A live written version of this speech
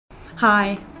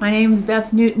Hi, my name is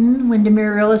Beth Newton,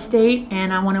 Windermere Real Estate,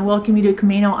 and I want to welcome you to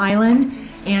Camano Island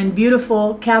and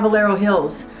beautiful Cavalero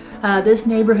Hills. This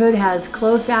neighborhood has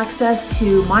close access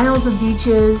to miles of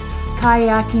beaches,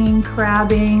 kayaking,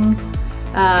 crabbing,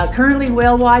 currently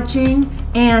whale watching,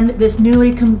 and this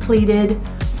newly completed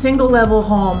single-level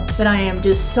home that I am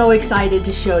just so excited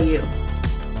to show you.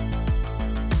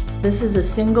 This is a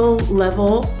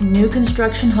single-level new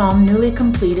construction home, newly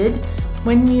completed.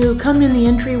 When you come in the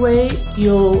entryway,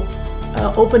 you'll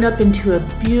open up into a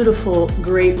beautiful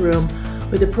great room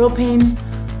with a propane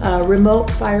remote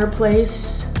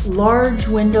fireplace, large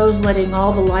windows letting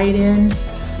all the light in,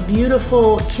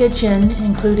 beautiful kitchen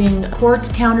including quartz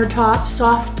countertops,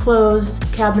 soft close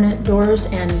cabinet doors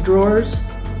and drawers.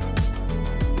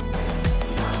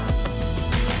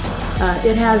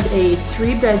 It has a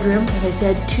 3-bedroom, as I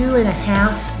said,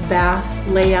 2.5 bath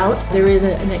layout. There is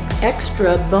an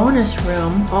extra bonus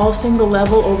room, all single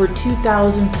level, over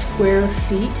 2,000 square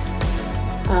feet.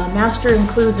 Master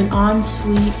includes an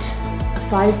ensuite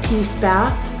 5-piece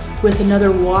bath with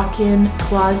another walk-in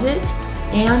closet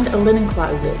and a linen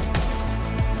closet.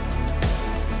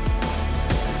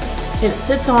 It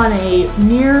sits on a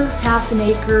near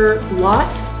half-an-acre lot.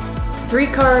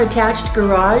 3-car attached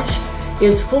garage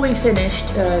is fully finished,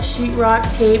 sheetrock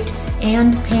taped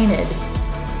and painted.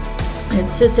 It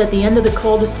sits at the end of the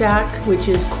cul-de-sac, which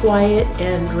is quiet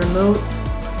and remote.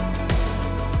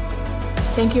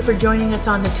 Thank you for joining us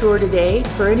on the tour today.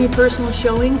 For any personal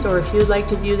showings, or if you'd like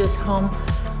to view this home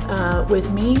with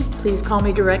me, please call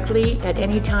me directly at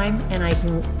any time and I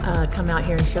can come out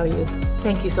here and show you.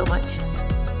 Thank you so much.